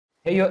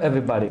Hey yo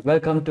everybody,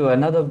 welcome to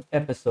another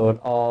episode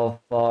of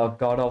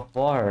God of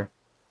War.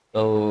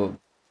 So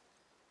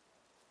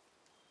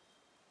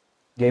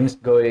game's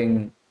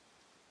going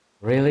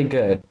really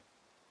good.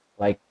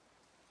 Like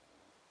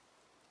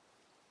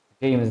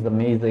the game is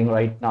amazing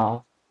right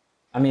now.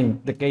 I mean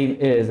the game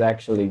is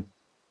actually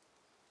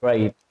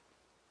great.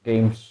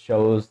 Game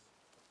shows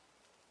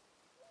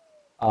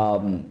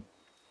um,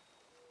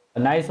 a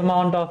nice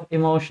amount of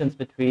emotions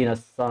between a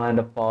son and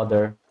a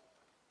father.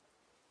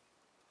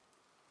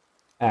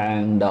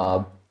 And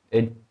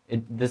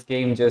this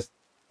game just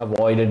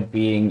avoided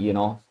being,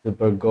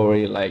 super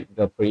gory like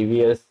the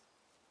previous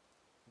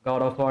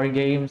God of War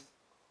games.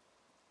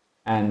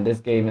 And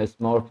this game is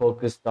more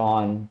focused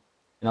on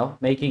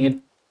making it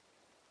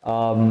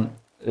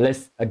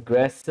less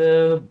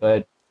aggressive,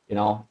 but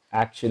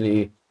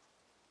actually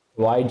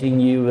providing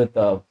you with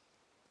a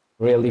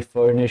really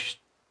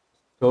furnished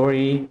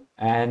story,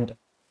 and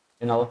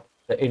the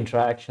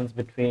interactions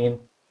between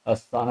a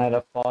son and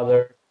a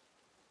father,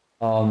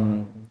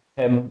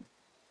 him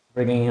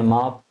bringing him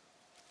up.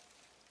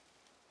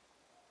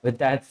 With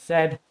that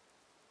said,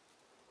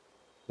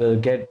 we'll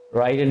get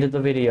right into the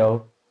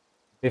video.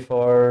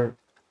 Before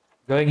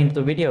going into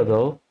the video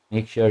though,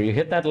 make sure you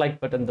hit that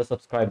like button, the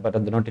subscribe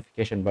button, the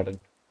notification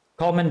button,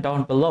 comment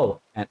down below,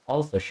 and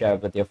also share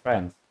with your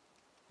friends.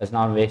 Let's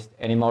not waste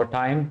any more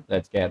time.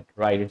 Let's get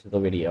right into the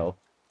video.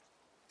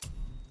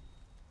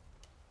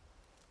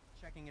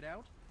 Checking it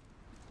out.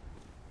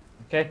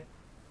 Okay,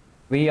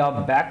 we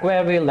are back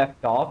where we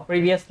left off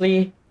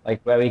previously, like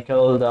where we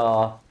killed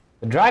the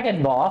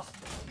dragon boss.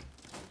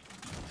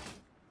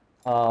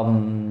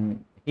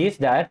 He's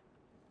dead,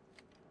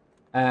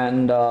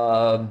 and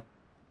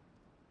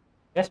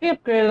guess we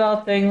upgraded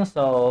our things,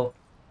 so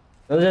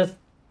we'll just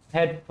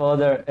head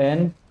further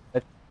in.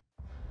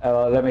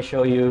 Let me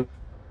show you.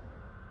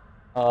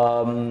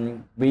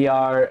 We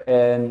are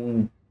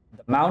in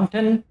the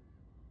mountain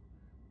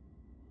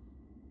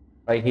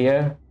right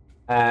here,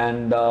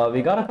 and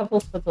we got a couple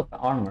sets of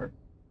armor.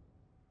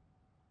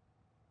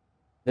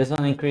 This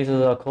one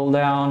increases our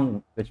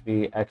cooldown, which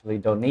we actually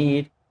don't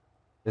need.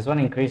 This one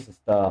increases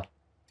the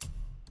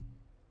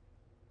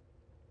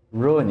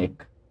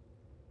runic,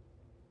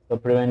 so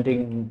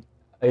preventing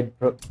it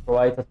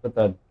provides us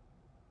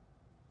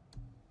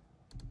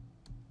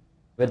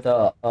with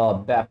a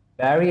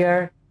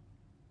barrier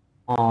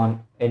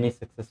on any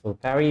successful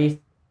parries.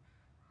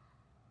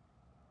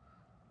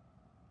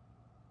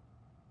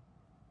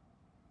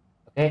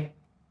 Okay.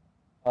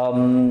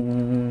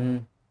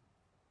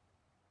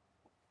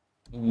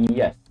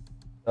 Yes.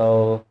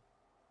 So,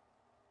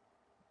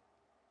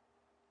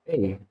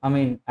 hey, I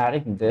mean,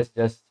 adding this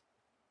just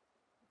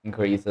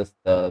increases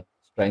the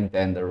strength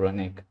and the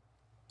runic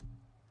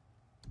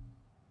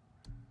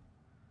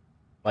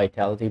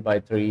vitality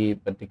by 3,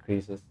 but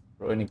decreases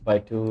runic by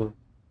 2.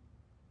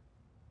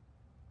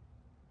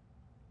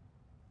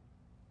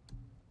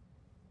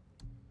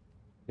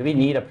 Do we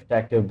need a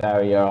protective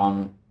barrier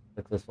on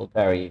successful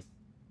parries?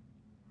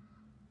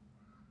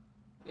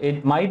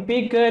 It might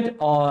be good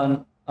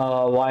on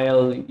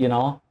while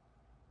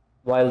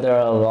there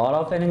are a lot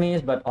of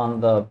enemies, but on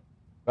the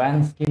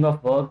grand scheme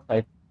of work,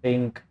 I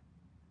think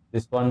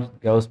this one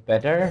goes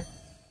better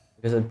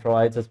because it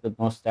provides us with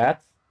more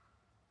stats.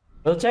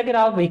 We'll check it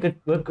out. We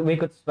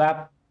could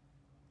swap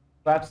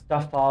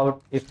stuff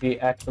out if we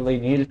actually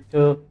needed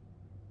to.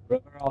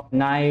 River of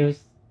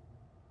Knives.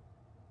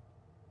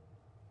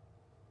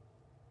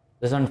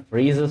 This one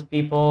freezes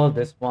people.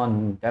 This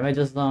one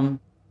damages them.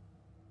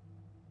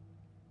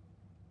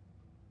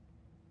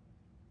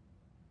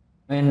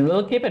 I mean,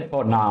 we'll keep it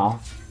for now.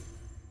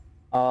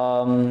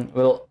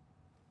 We'll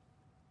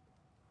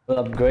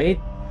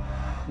upgrade.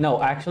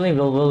 No, actually,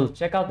 we'll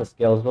check out the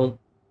skills. We'll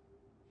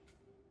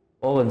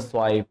and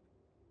swipe.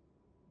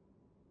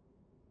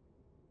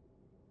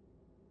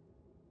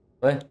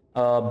 But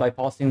by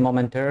pausing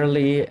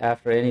momentarily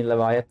after any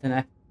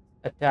Leviathan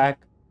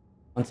attack,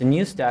 once a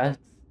new stance,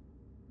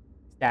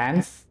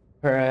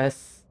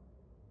 press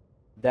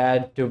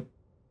that to.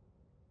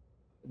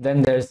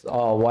 Then there's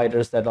a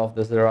wider set of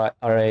this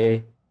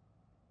array.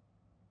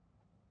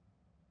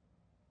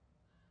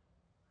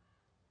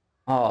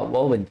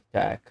 Whirlwind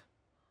attack.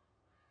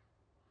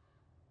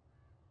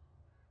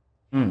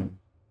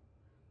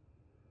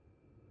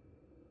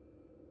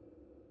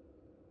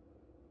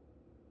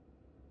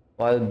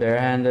 While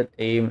barehanded,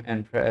 aim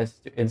and press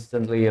to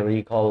instantly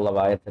recall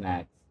Leviathan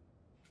axe.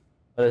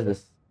 What is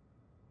this?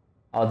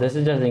 Oh, this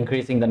is just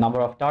increasing the number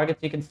of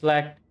targets you can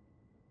select.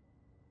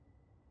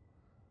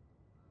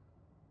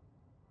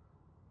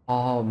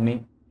 Oh, I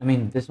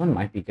mean, this one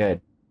might be good.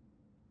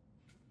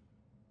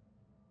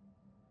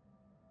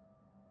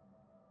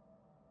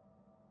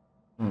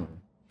 Do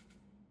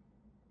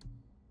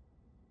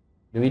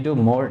we do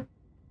more?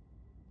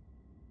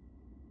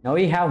 No,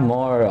 we have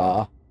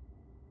more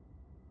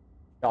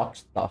shock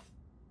stuff.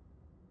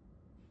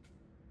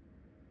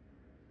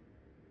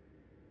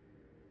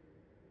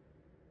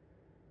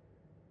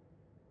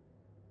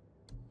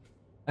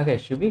 Okay,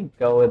 should we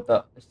go with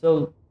the...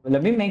 So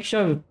let me make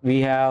sure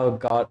we have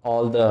got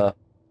all the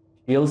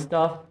heal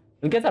stuff.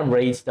 We'll get the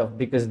rage stuff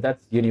because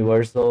that's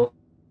universal.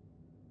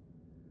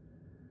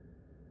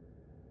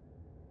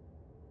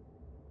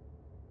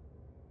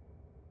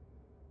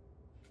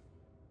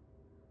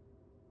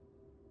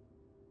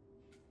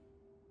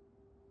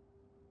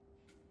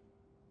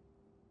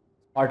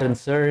 Spartan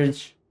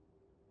Surge.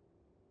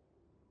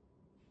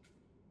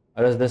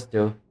 What does this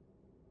do?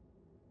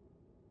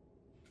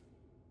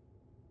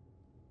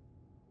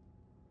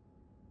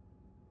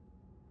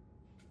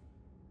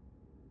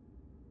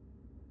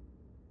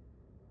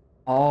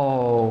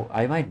 Oh,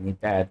 I might need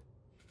that.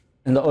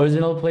 In the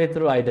original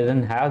playthrough, I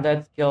didn't have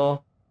that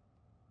skill.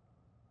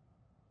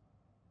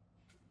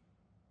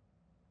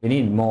 We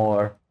need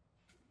more.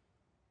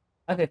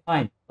 Okay,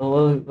 fine.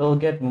 We'll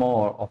get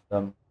more of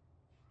them.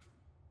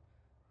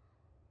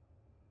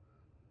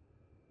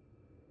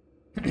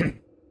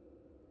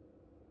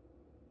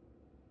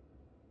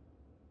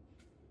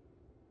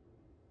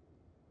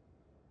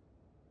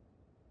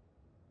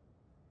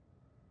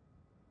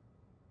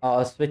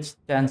 Switch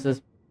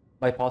stances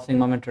by pausing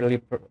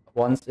momentarily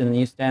once in a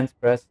new stance.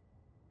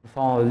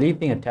 Perform a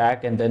leaping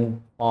attack and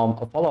then perform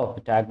a follow-up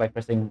attack by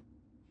pressing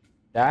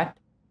that.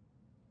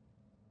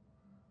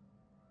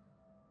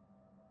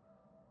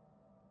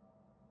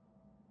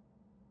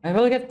 I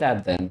will get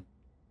that then.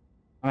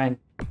 I mean,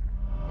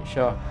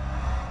 sure.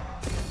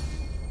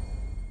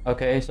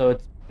 Okay, so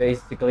it's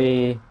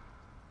basically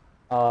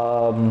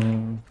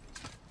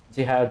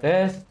you have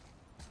this.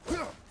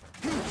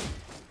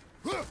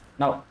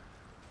 No.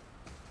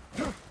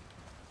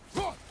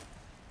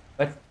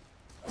 What?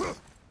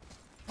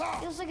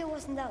 Feels like it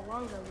wasn't that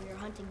long ago we were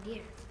hunting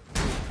deer.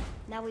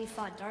 Now we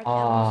fought dark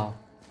elves,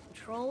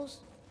 trolls,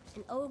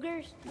 and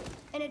ogres,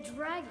 and a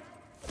dragon.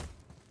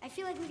 I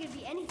feel like we could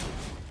be anything.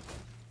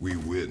 We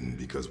win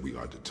because we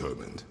are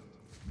determined,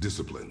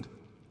 disciplined,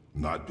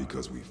 not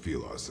because we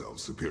feel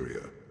ourselves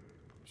superior.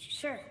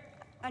 Sure,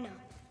 I know.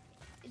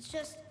 It's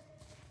just,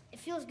 it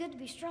feels good to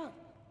be strong,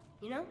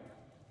 you know?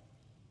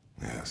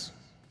 Yes,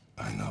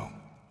 I know.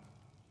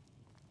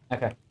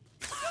 Okay.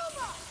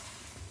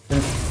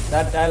 Since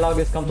that dialogue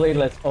is complete,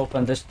 let's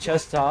open this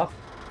chest up.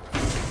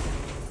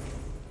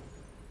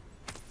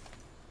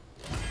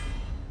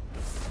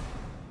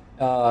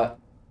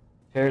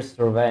 Here's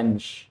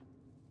Revenge.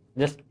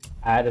 Just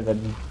added a...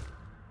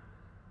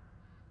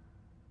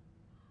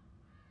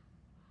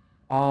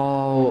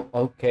 Oh,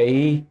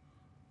 okay.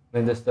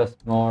 When this does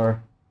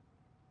more...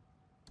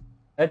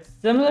 It's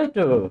similar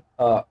to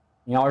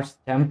Norse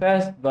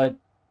Tempest, but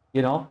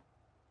you know,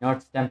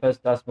 Norse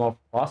Tempest does more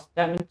frost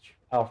damage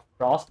of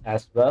frost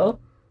as well,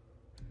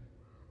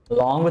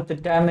 along with the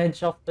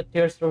damage of the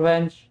Tears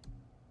Revenge.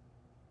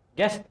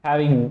 Guess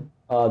having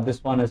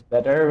this one is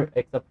better,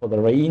 except for the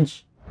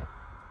range.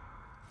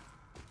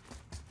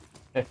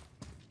 Okay.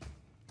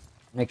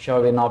 Make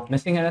sure we're not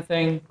missing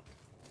anything.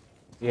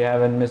 We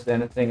haven't missed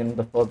anything in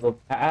the further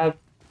path.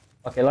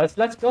 Okay,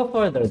 let's go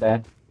further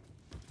then.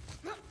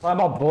 What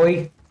about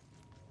boy?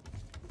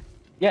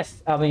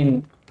 Yes, I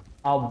mean,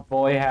 our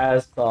boy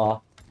has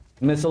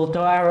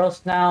mistletoe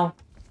arrows now.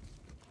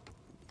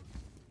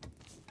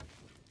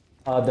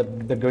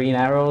 The green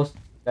arrows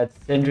that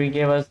Sindri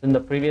gave us in the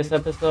previous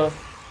episode.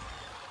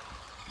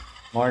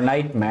 More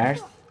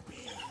nightmares.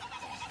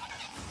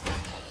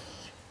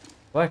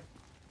 What?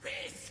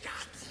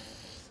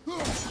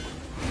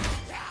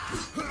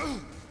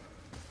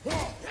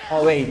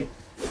 Oh wait.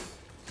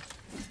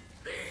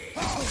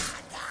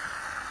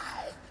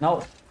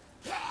 No.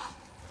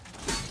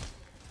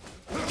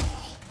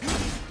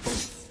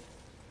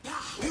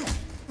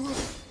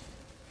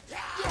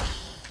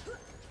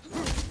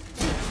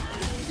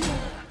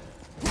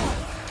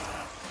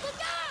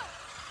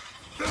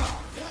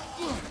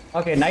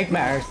 Okay,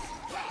 nightmares.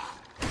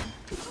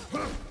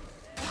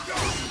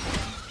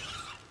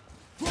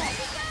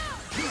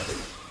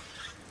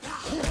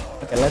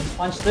 Okay, let's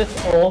punch this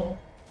hole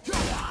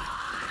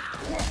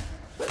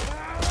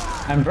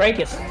and break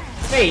his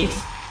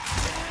face.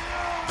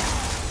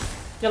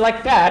 You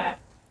like that?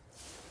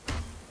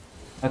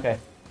 Okay.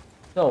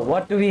 So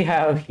what do we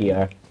have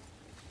here?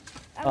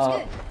 That was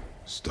good.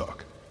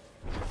 Stuck.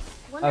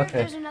 Wonder if Okay.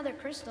 there's another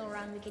crystal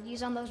around we could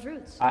use on those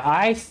roots.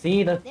 I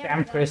see the There damn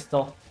we go.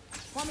 crystal.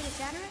 Want me to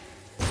shatter it?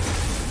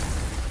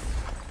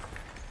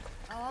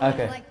 Oh, I'll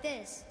Okay. leave it like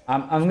this.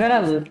 I'm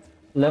gonna One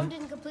lift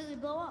didn't completely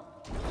blow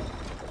up.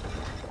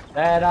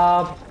 that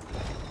up,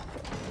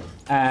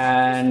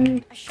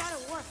 and I shot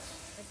it once,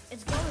 but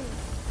it's going.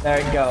 there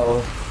it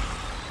goes.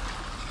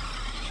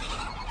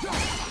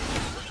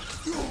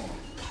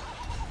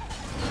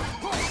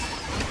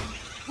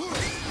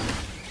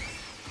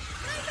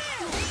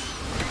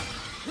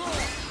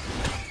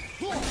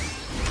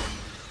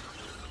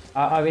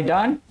 Are we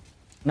done?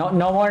 No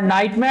more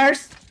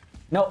nightmares?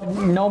 No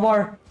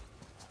more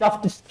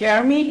stuff to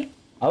scare me?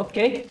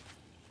 Okay.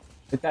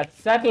 With that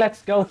said,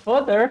 let's go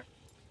further.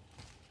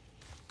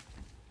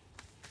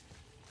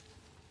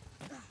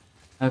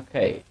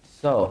 Okay,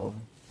 so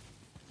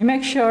you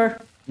make sure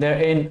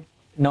there ain't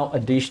no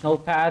additional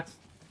paths.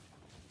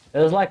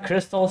 There's like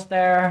crystals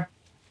there.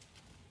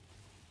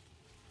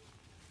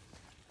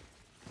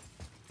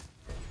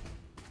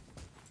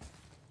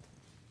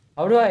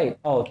 How do I?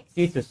 Oh,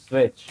 T to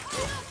switch.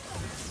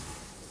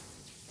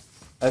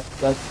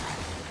 Let's.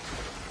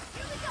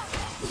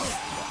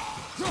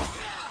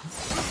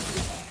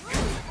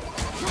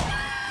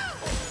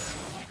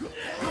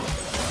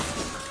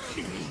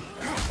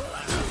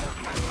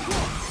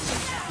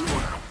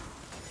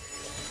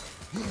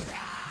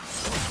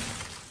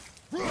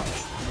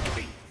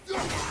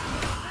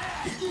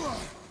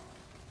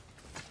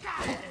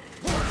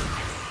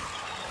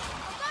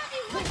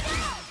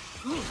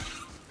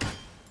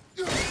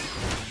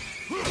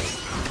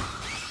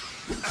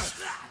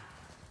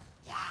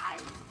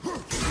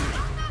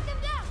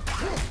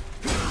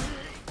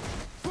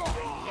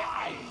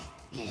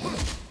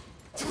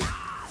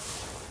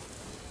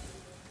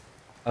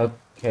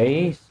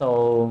 Okay,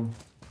 so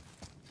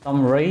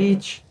some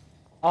rage.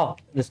 Oh,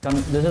 this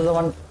is the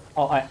one.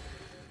 Oh,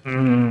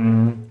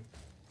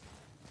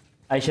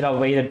 I should have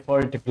waited for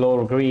it to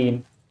glow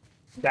green.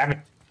 Damn it!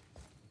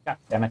 God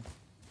damn it!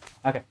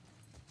 Okay,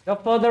 go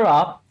further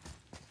up,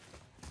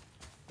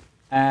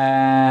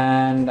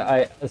 and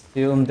I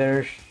assume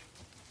there's.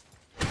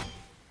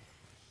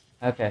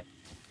 Okay,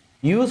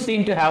 you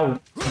seem to have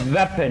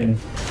weapon,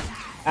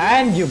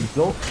 and you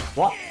blow.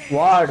 What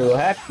the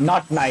heck?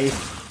 Not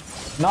nice.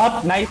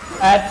 Not nice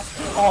at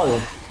all.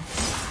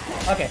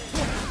 Okay.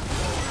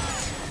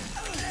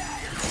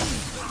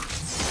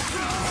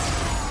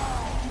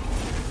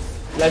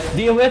 Let's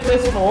deal with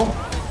this fool.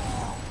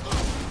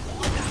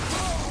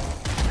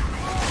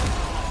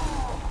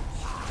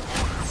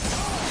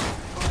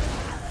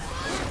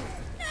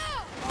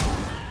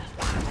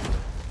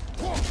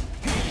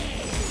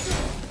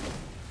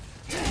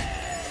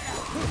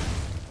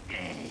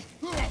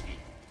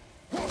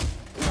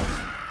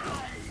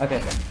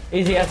 Okay,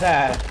 easy as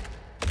that.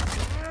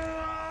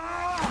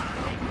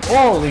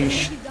 Holy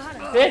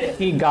shit,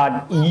 he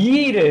got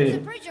yeeted. There's a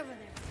bridge over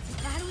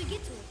there. How do we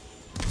get to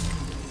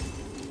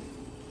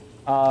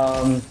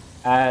it?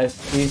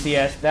 As easy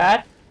as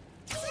that.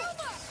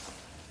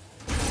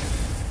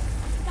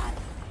 Got it.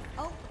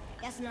 Oh,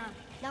 guess not.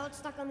 Now it's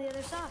stuck on the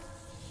other side.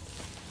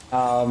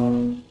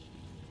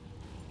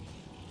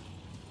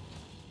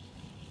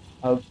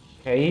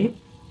 Okay.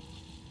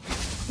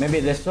 Maybe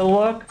this will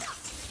work.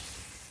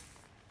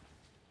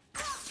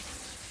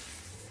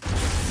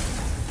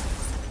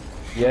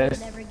 Yes.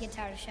 Never get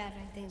tired of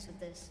shattering things with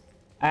this.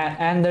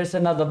 And there's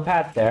another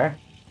path there.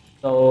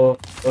 So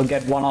we'll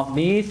get one of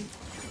these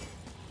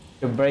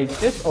to break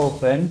this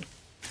open.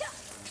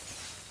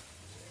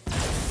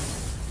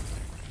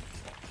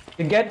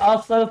 To get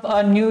ourselves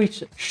a new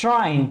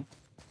shrine.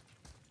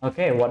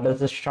 Okay, what does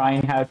the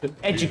shrine have to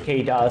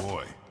educate us?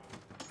 Boy,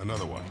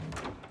 another one.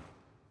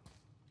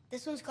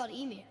 This one's called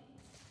Ymir.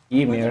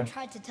 Ymir. Mother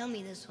tried to tell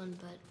me this one,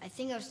 but I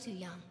think I was too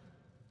young.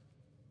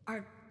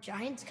 Are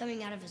giants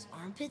coming out of his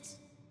armpits?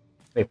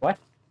 Wait, what?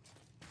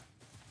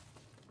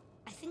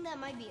 I think that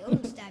might be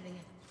Odin stabbing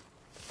him.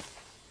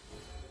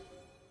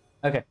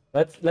 Okay,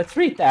 let's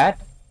read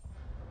that.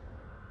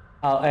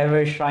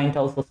 Every shrine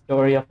tells the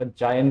story of a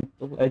giant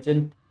of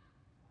legend.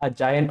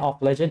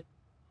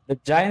 The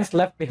giants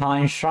left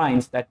behind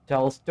shrines that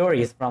tell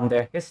stories from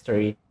their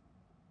history.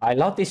 I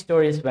love these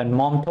stories when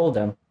Mom told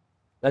them.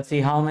 Let's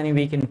see how many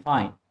we can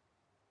find.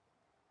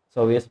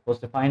 So we're supposed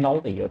to find all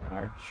the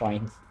Jotnar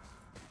shrines.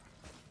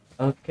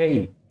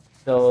 Okay,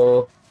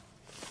 so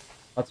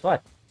what's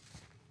what?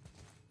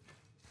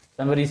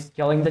 Somebody's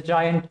killing the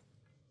giant?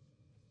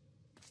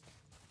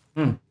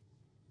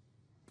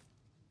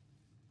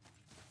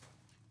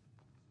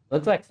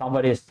 Looks like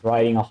somebody's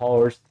riding a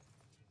horse.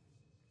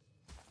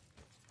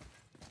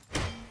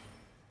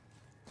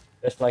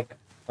 There's like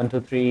 1,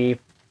 2, 3,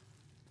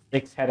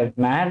 6-headed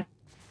man.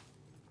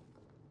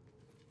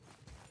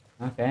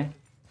 Okay.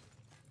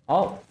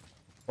 Oh,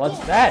 what's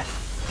that?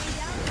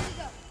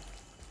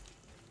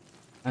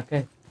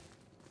 Okay.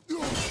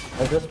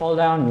 Does this fall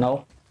down?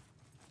 No.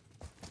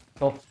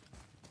 So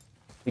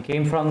we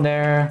came from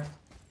there.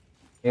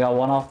 We got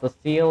one of the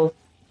seals.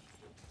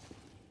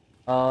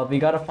 We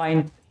gotta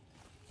find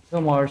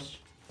 2 more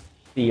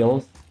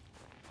seals.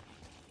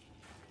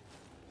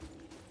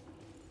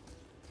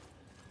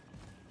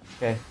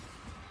 Okay.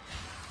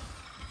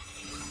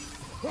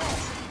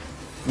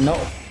 No.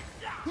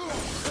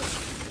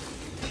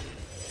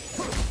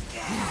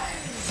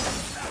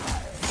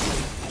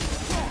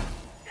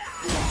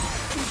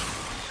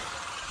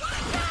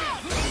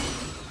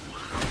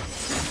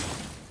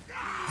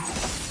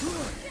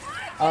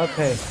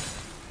 Okay.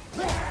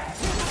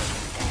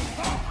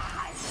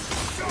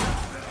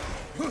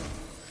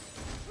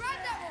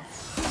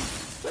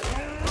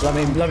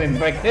 Let me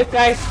break this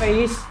guy's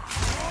face.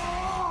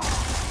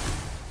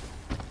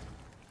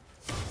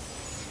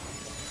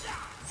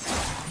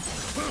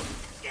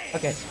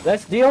 Okay,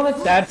 let's deal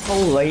with that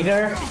fool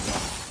later.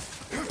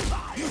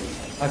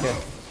 Okay.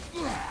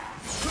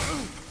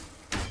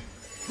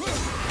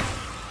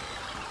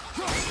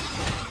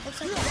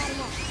 Looks like we got him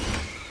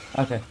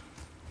all. Okay.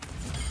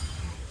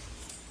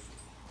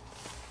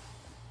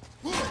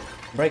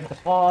 Break the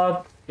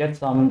fog, get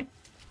some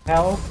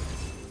health.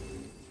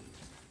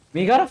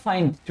 We gotta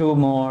find 2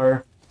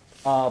 more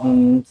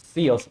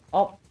seals.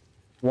 Oh,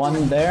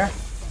 one there.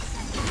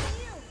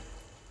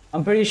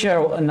 I'm pretty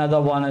sure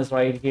another one is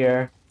right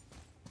here.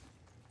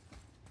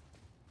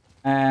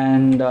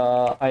 And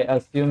I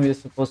assume you're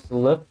supposed to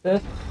lift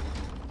this.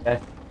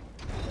 Yes.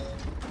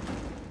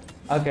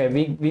 Okay,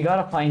 we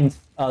gotta find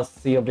a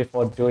seal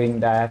before doing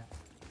that.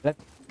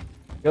 Let's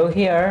go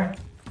here.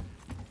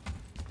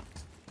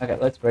 Okay,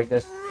 let's break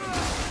this.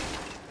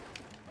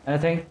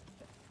 Anything?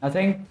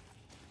 Nothing?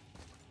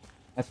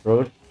 That's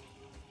rude.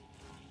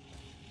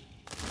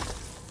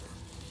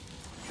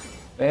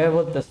 Where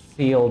would the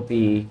seal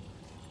be?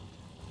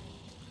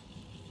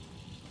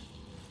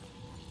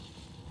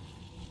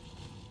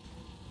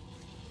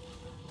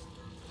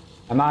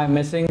 Am I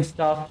missing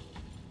stuff?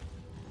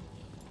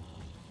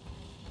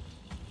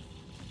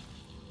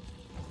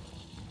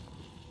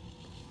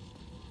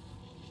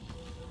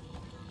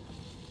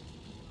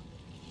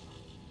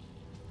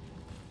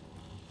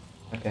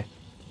 Okay.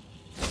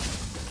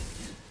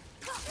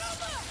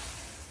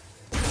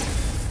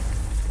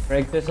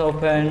 Break this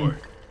open.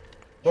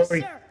 Yes,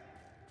 Hurry. sir.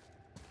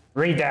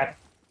 Read that.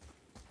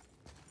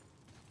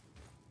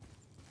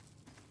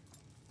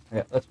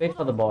 Okay, let's wait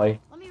for the boy.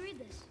 Let me read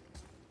this.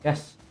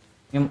 Yes,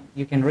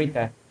 you can read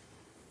that.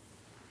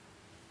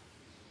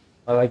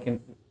 Or I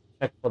can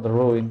check for the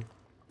ruin.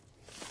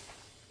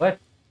 What?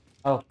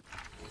 Oh,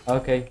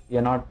 okay,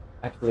 you're not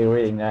actually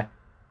reading that.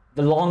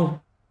 The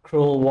long,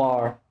 cruel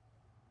war.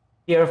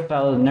 Here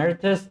fell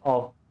Nertis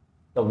of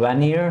the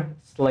Vanir,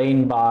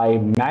 slain by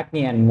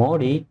Magni and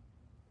Modi,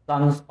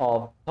 sons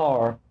of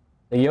Thor.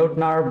 The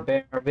Jotnar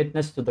bear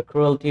witness to the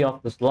cruelty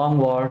of this long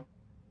war.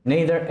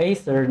 Neither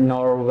Aesir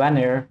nor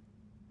Vanir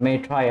may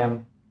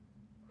triumph.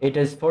 It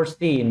is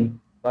foreseen,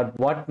 but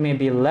what may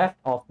be left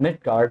of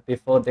Midgard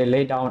before they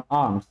lay down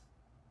arms?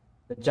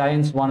 The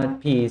giants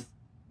wanted peace.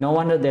 No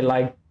wonder they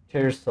liked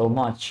Tyr so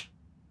much.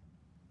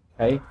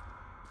 Okay.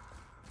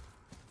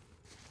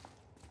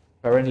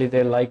 Apparently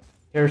they like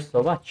Tyr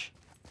so much.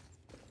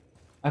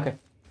 Okay.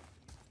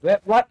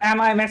 What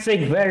am I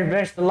missing?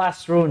 Where's the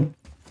last rune?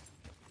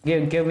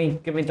 Give me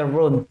the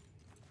rune.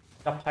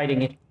 Stop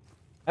hiding it.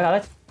 Okay,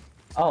 let's.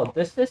 Oh,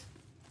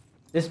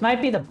 this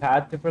might be the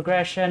path to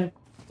progression.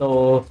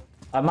 So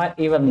I might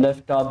even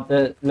lift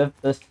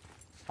this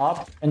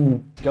up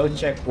and go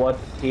check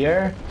what's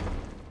here.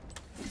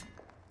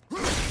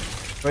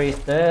 Freeze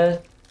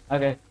this.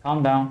 Okay,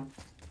 calm down.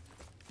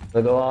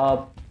 We'll go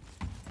up.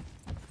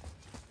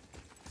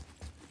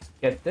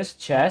 Get this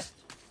chest.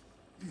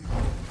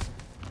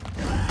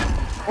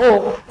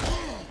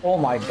 Oh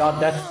my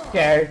god, that's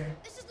scared.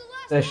 This is the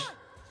last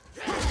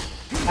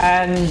one.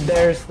 And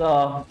there's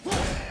the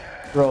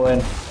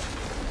ruin.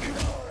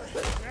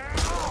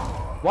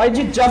 Why'd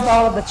you jump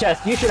out of the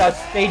chest? You should have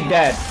stayed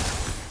dead.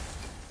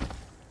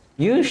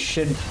 You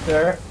should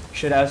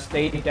have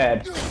stayed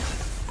dead.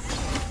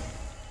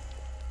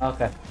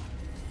 Okay.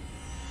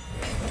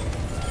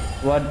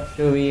 What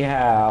do we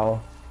have?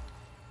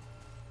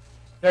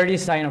 30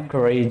 sign of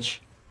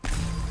courage.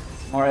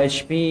 More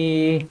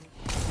HP.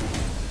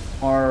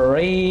 More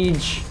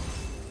rage.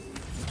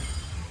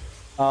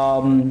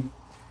 Oh,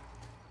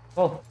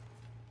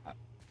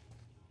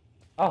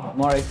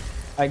 more.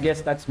 I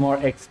guess that's more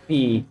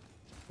XP.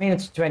 I mean,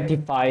 it's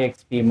 25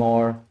 XP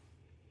more.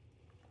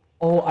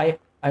 Oh, I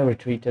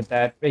retreated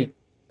that. Wait,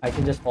 I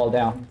can just fall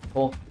down.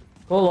 Cool.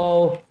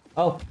 Cool.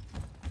 Oh,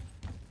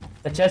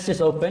 the chest is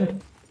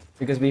opened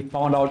because we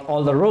found out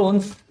all the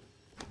runes.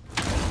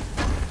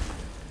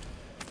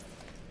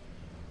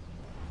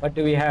 What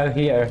do we have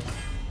here?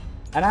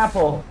 An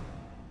apple.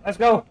 Let's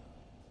go.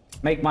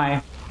 Make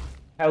my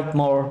health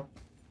more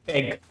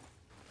big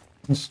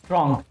and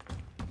strong.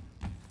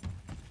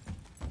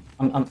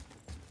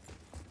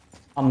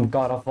 I'm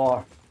God of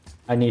War.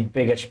 I need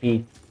big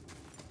HP.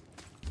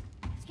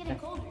 It's getting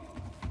colder.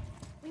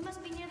 We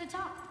must be near the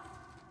top.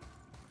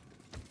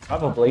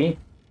 Probably.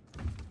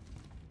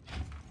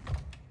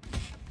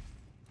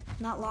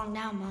 Not long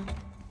now, Mom.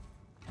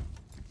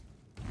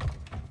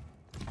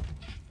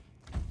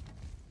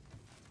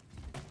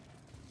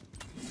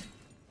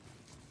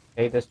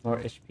 Okay, there's more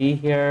HP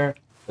here.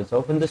 Let's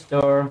open this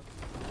door.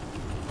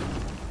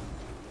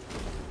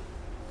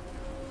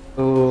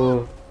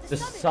 Ooh, the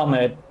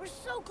summit. We're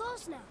so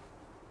close now.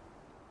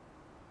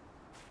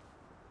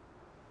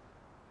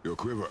 Your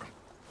quiver.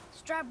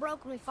 Strap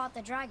broke when we fought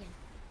the dragon.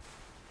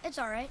 It's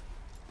alright.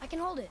 I can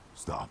hold it.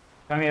 Stop.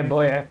 Come here,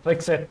 boy. I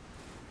fix it.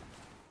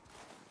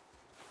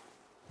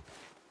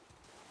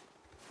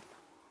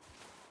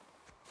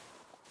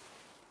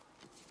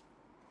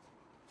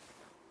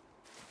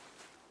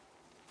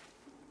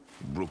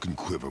 Broken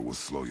quiver will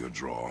slow your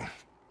draw.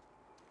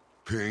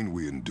 Pain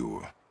we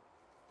endure.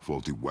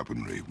 Faulty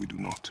weaponry we do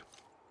not.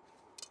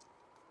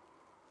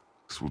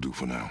 This will do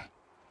for now.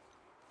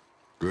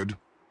 Good?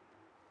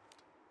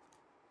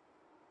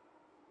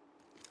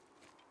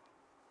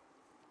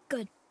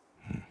 Good.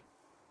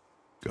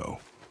 Go.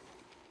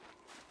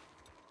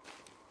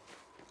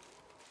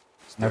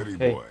 Steady,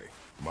 Okay. boy.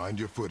 Mind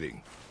your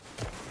footing.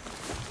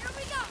 Here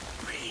we go.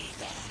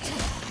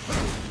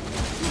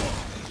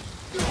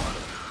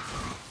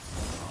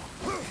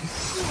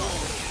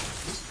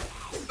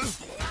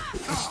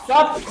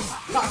 Stop!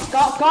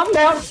 Calm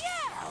down!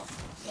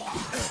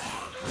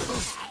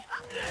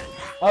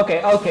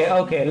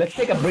 Okay. Let's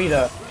take a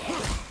breather.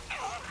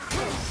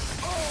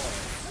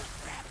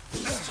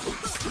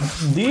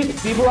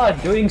 These people are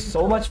doing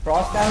so much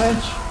frost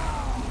damage.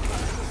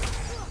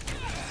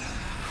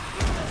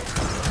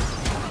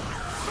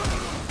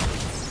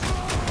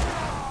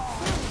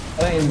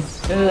 I mean,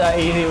 this is an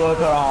easy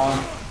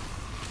workaround.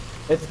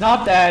 It's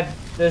not that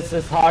this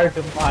is hard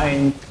to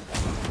find.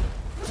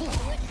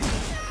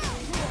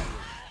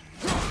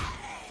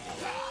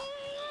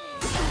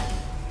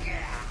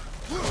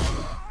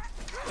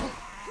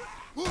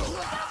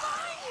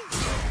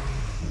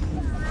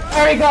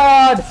 Very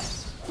good!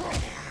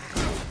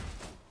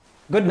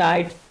 Good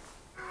night.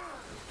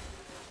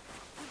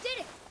 You did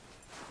it!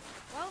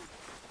 Well, it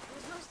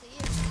was mostly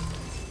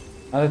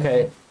you.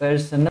 Okay,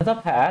 there's another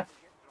path.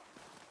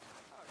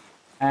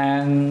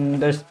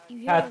 And there's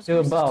path to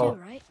above.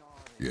 Too, right?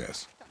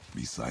 Yes.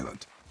 Be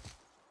silent.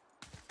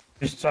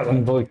 Be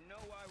silent, boy.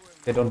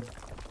 They don't.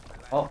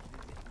 Oh.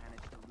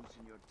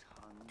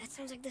 That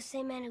sounds like the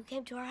same man who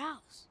came to our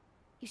house.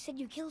 You said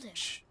you killed him.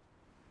 Shh.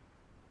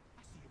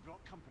 I see you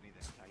brought company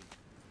this time.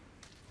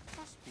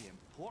 Must be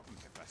important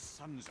if the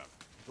sons of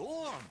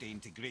Thor deign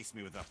to grace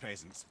me with their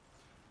presence.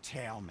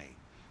 Tell me,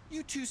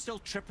 you two still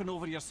tripping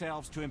over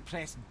yourselves to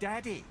impress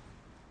Daddy?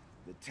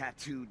 The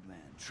tattooed man.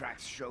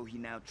 Tracks show he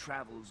now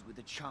travels with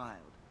a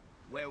child.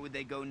 Where would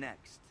they go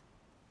next?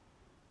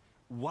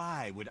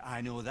 Why would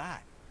I know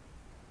that?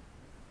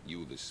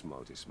 You're the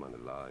smartest man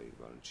alive,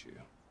 aren't you?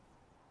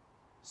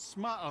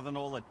 Smarter than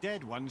all the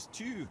dead ones,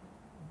 too.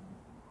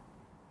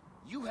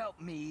 You help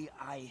me,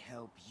 I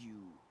help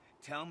you.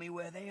 Tell me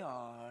where they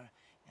are,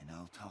 and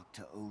I'll talk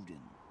to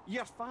Odin.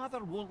 Your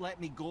father won't let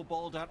me go,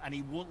 Balder, and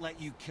he won't let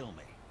you kill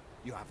me.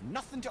 You have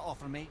nothing to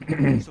offer me,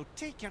 so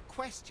take your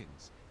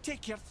questions,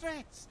 take your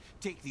threats,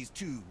 take these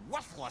two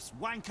worthless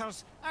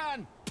wankers,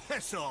 and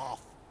piss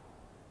off!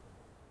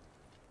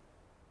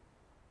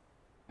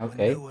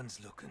 Okay. When no one's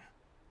looking,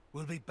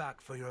 we'll be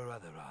back for your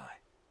other eye.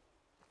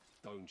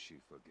 Don't you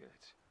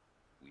forget,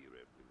 we're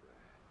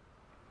everywhere.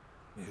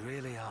 We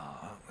really are,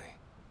 aren't we?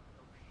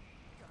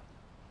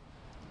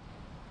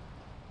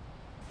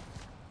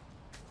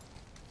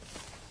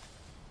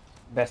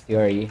 Best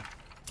theory.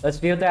 Let's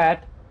view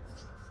that.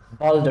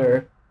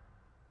 Balder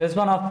is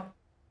one of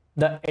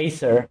the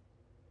Aesir,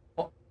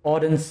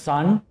 Odin's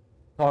son,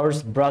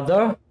 Thor's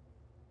brother.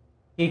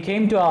 He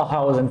came to our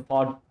house and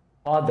fought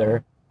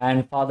father,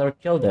 and father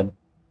killed him,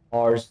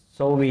 or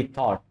so we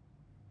thought.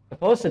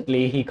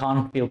 Supposedly he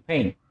can't feel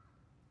pain,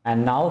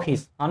 and now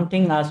he's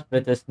hunting us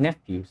with his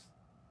nephews,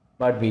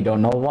 but we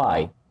don't know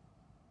why.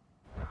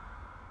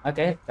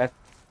 Okay,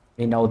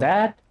 we know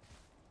that.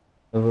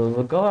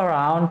 We'll go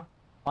around,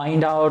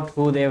 find out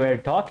who they were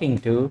talking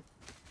to.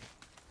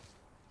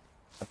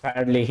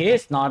 Apparently he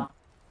is not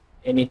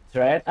any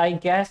threat, I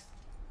guess.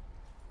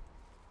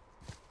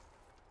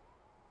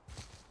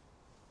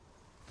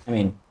 I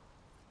mean,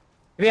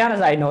 to be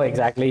honest, I know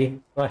exactly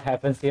what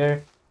happens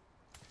here.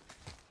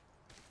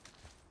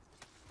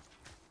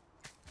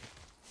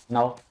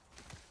 No,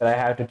 but I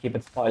have to keep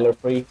it spoiler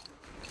free.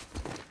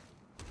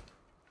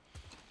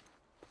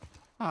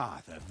 Ah,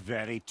 the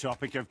very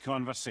topic of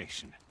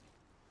conversation.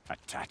 A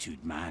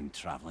tattooed man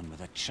traveling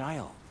with a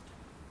child.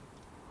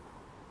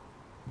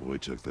 Boy,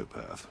 check their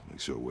path. Make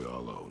sure we're all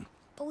alone.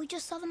 But we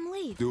just saw them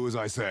leave. Do as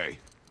I say.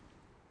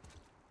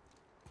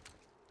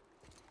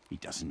 He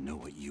doesn't know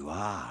what you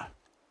are.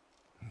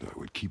 And I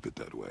would keep it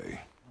that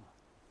way.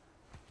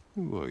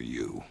 Who are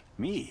you?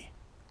 Me?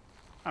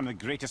 I'm the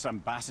greatest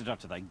ambassador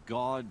to the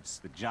gods,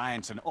 the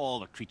giants, and all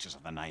the creatures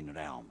of the Nine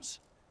Realms.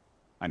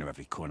 I know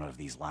every corner of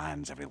these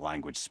lands, every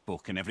language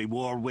spoken, every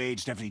war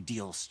waged, every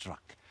deal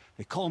struck.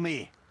 They call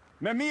me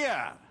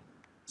Mimir,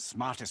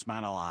 smartest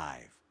man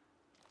alive.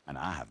 And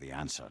I have the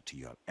answer to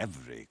your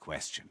every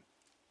question.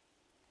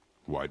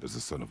 Why does the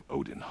son of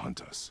Odin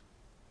hunt us?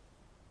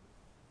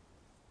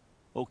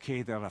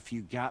 Okay, there are a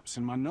few gaps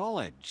in my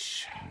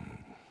knowledge.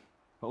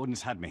 But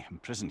Odin's had me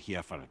imprisoned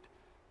here for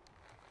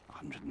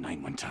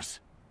 109 winters.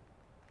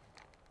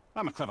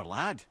 I'm a clever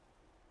lad.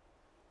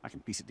 I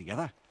can piece it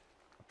together.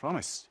 I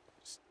promise.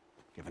 Just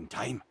given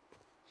time.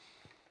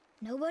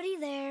 Nobody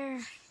there,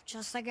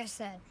 just like I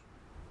said.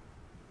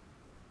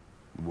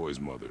 The boy's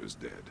mother is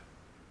dead.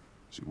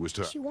 She wished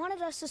her... She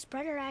wanted us to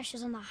spread her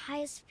ashes on the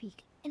highest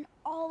peak in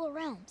all the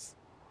realms.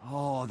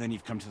 Oh, then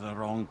you've come to the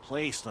wrong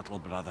place, little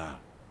brother.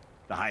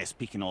 The highest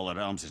peak in all the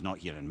realms is not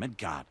here in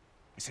Midgard.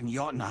 It's in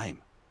Jotunheim,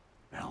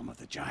 realm of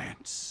the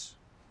giants.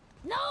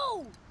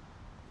 No!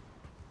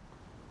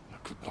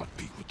 That could not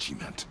be what she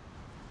meant.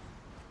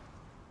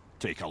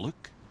 Take a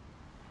look.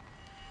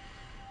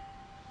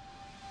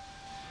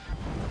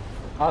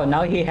 Oh,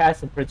 now he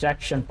has a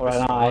projection for This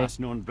an is the eye. last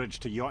known bridge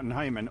to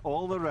Jotunheim in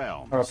all the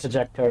realms. Or a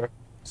projector.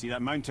 See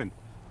that mountain?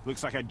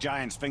 Looks like a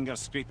giant's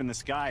fingers scraping the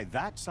sky.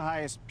 That's the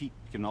highest peak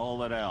in all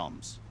the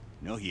realms.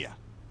 No here.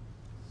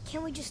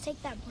 Can't we just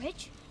take that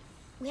bridge?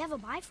 We have a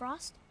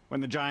Bifrost. When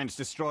the giants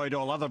destroyed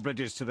all other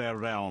bridges to their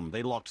realm,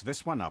 they locked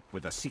this one up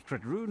with a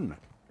secret rune.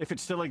 If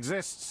it still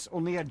exists,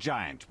 only a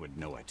giant would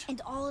know it.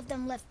 And all of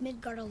them left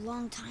Midgard a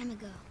long time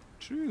ago.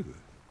 True.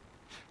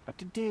 But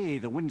today,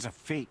 the winds of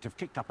fate have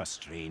kicked up a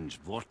strange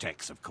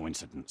vortex of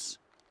coincidence.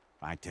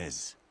 Fact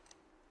is,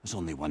 there's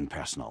only one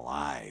person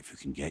alive who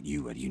can get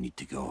you where you need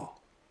to go.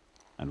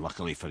 And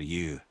luckily for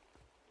you,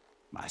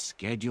 my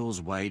schedule's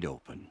wide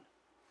open.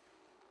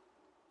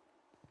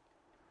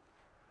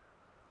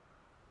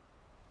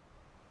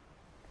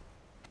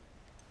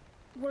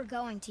 We're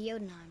going to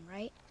Jotunheim,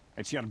 right?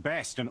 It's your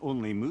best and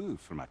only move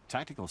from a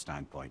tactical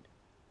standpoint.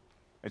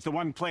 It's the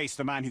one place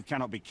the man who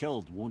cannot be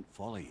killed won't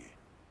follow you.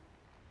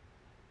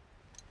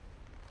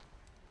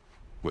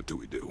 What do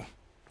we do?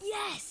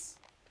 Yes!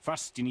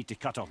 First, you need to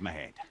cut off my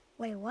head.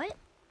 Wait, what?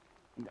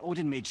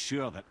 Odin made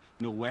sure that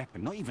no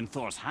weapon, not even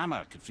Thor's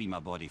hammer, could free my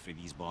body from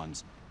these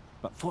bonds.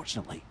 But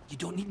fortunately, you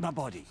don't need my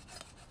body.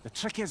 The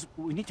trick is,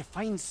 we need to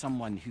find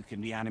someone who can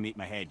reanimate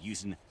my head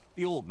using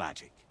the old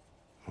magic.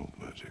 Old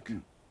magic.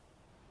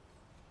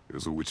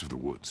 There's a witch of the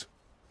woods.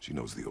 She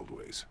knows the old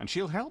ways. And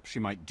she'll help. She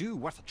might do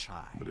worth a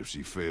try. But if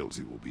she fails,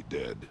 he will be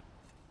dead.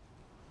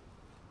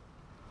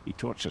 He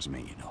tortures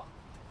me, you know.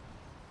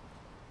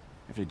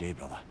 Every day,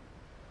 brother.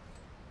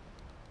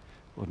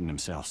 Odin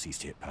himself sees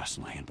to it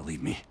personally, and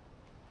believe me,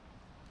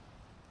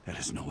 there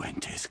is no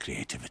end to his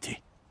creativity.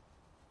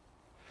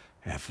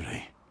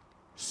 Every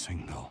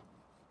single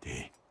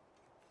day.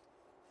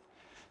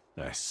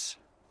 This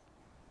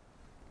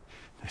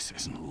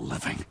isn't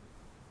living.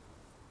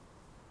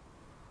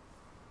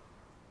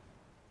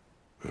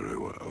 Very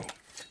well.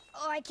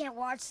 Oh, I can't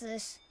watch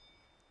this.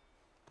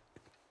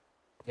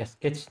 Yes,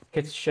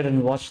 kids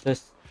shouldn't watch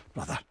this.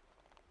 Brother,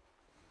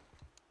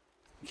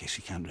 in case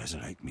you can't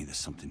resurrect me, there's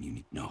something you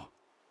need to know.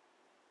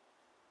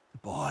 The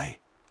boy,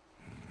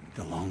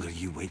 the longer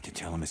you wait to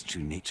tell him his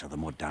true nature, the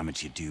more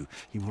damage you do.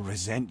 He will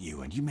resent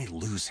you, and you may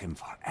lose him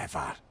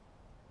forever.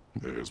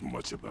 There's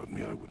much about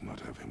me I would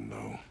not have him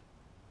know.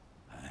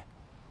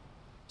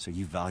 So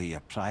you value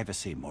your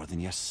privacy more than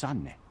your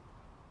son, eh?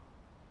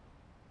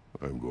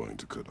 I'm going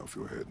to cut off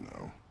your head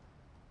now.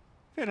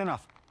 Fair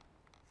enough.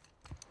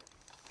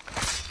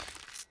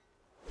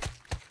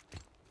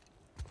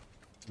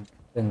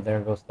 Then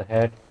there goes the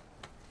head.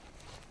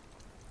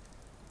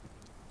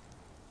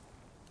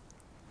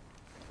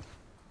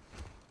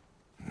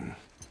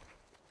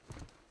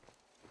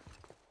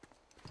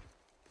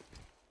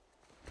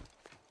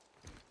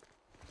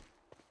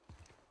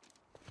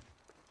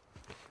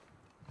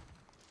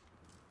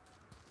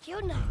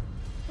 Jotunheim!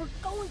 We're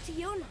going to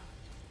Jotunheim!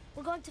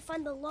 We're going to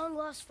find the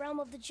long-lost realm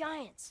of the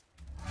giants.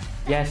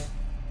 Yes.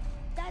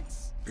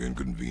 That's...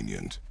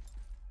 Inconvenient.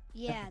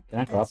 Yeah, Can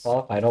I drop that's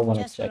off? I don't want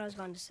to just check. what I was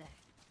going to say.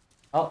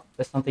 Oh,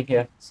 there's something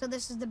here. So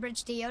this is the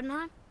bridge to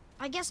Jotunheim?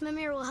 I guess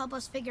Mimir will help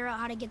us figure out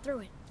how to get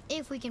through it,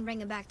 if we can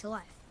bring him back to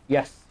life.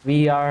 Yes,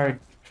 we are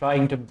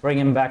trying to bring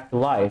him back to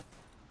life.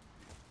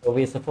 So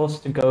we're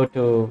supposed to go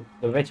to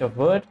the Witch of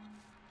Wood.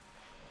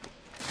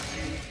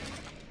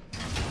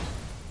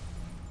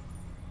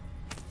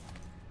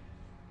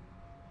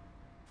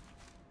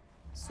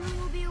 Soon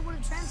we'll be able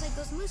to translate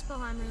those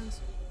Muspelheim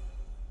runes.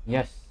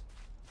 Yes.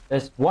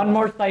 There's one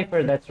more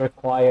cipher that's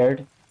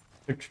required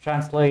to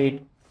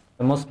translate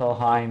the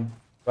Muspelheim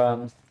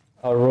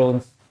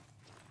runes.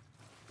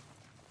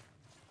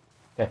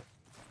 Okay.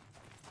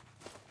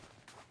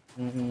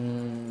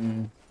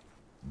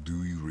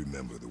 Do you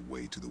remember the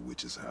way to the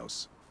witch's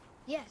house?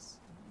 Yes,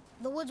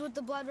 the woods with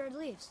the blood-red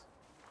leaves,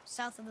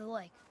 south of the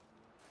lake.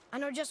 I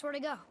know just where to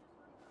go.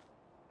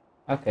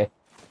 Okay.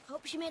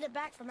 Hope she made it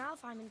back from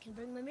Alfheim and can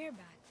bring Mimir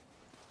back.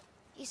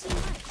 He seemed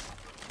nice,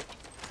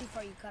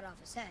 before you cut off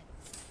his head.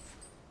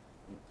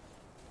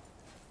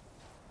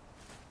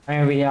 I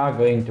mean, we are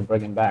going to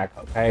bring him back,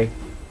 okay?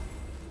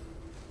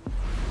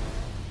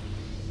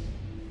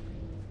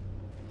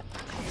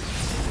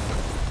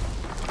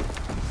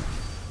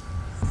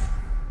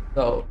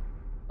 So,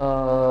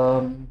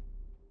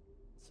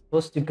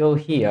 supposed to go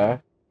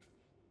here.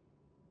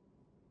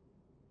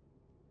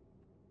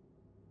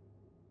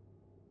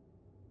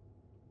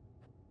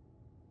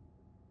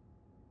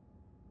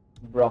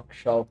 Brock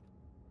shop.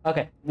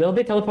 Okay, we'll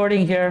be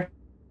teleporting here.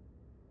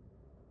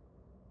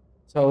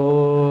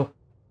 So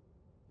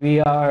we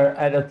are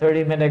at a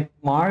 30-minute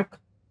mark.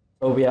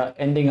 So we are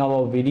ending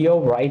our video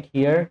right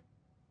here.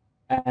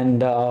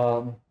 And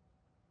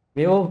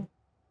we will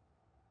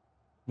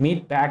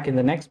meet back in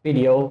the next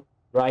video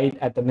right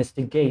at the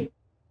Mystic Gate.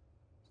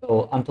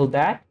 So until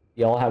that,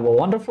 y'all have a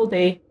wonderful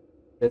day.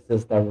 This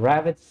is the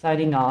Ravage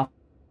signing off.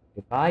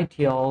 Goodbye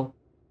to y'all.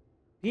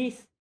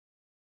 Peace.